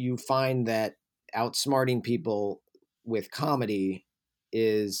 you find that outsmarting people with comedy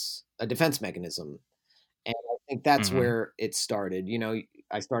is a defense mechanism. And I think that's where it started.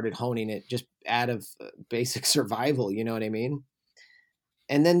 I started honing it just out of basic survival. You know what I mean?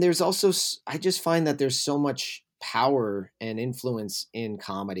 And then there's also, I just find that there's so much power and influence in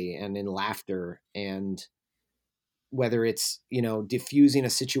comedy and in laughter. And whether it's, diffusing a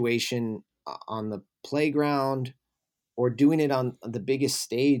situation on the playground or doing it on the biggest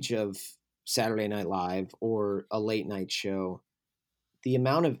stage of Saturday Night Live or a late night show, the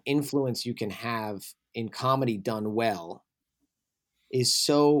amount of influence you can have in comedy done well is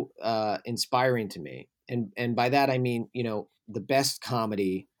so inspiring to me. And by that I mean, the best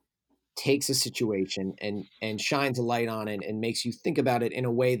comedy takes a situation and shines a light on it and makes you think about it in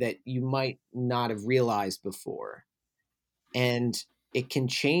a way that you might not have realized before. And it can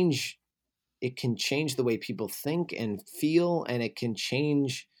change the way people think and feel, and it can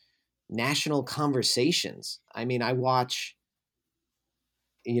change national conversations. I mean, I watch,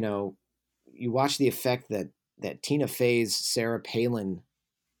 you watch the effect that Tina Fey's Sarah Palin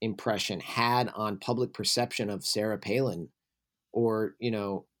impression had on public perception of Sarah Palin, or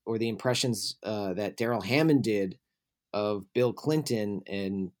or the impressions that Daryl Hammond did of Bill Clinton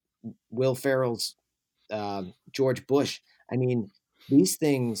and Will Ferrell's George Bush. I mean, these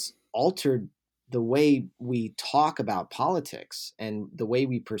things altered the way we talk about politics and the way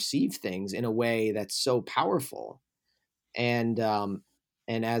we perceive things in a way that's so powerful. And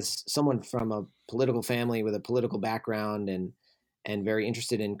as someone from a political family with a political background and very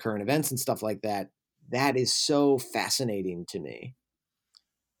interested in current events and stuff like that, that is so fascinating to me.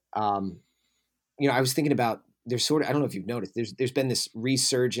 I was thinking about, there's sort of, I don't know if you've noticed, there's been this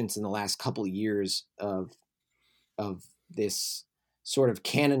resurgence in the last couple of years of this sort of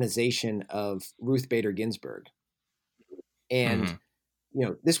canonization of Ruth Bader Ginsburg. And,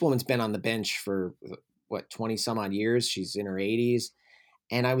 this woman's been on the bench for 20 some odd years. She's in her 80s.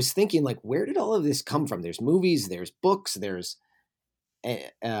 And I was thinking, like, where did all of this come from? There's movies, there's books, there's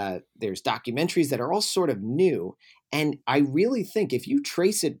documentaries that are all sort of new. And I really think if you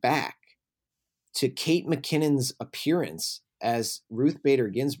trace it back to Kate McKinnon's appearance as Ruth Bader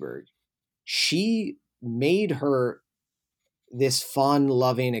Ginsburg, she made her this fun,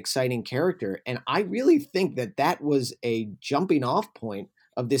 loving, exciting character. And I really think that was a jumping off point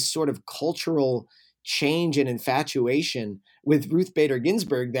of this sort of cultural change and infatuation with Ruth Bader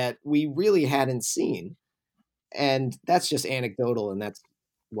Ginsburg that we really hadn't seen. And that's just anecdotal, and that's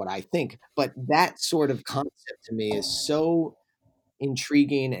what I think. But that sort of concept to me is so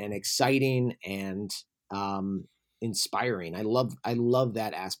intriguing and exciting and inspiring. I love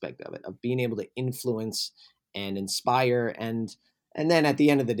that aspect of it, of being able to influence and inspire, and then at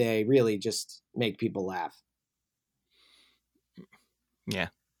the end of the day, really just make people laugh. Yeah.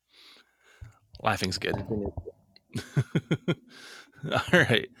 Laughing's good. All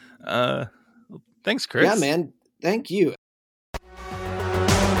right. Thanks, Chris. Yeah, man. Thank you.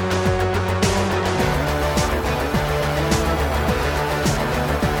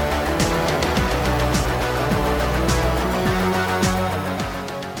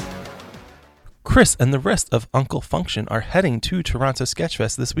 Chris and the rest of Uncle Function are heading to Toronto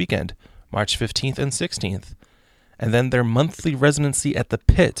Sketchfest this weekend, March 15th and 16th. And then their monthly residency at the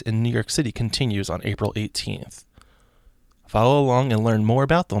Pit in New York City continues on April 18th. Follow along and learn more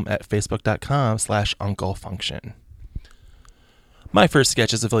about them at facebook.com/UncleFunction. My First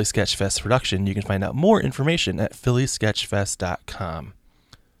Sketch is a Philly Sketchfest production. You can find out more information at phillysketchfest.com.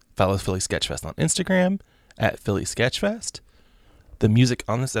 Follow Philly Sketchfest on Instagram at Philly Sketchfest. The music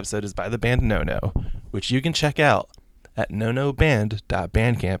on this episode is by the band Nono, which you can check out at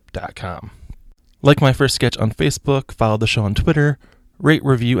nonoband.bandcamp.com. Like My First Sketch on Facebook, follow the show on Twitter, rate,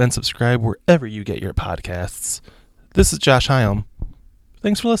 review, and subscribe wherever you get your podcasts. This is Josh Hyam.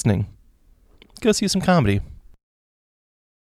 Thanks for listening. Go see some comedy.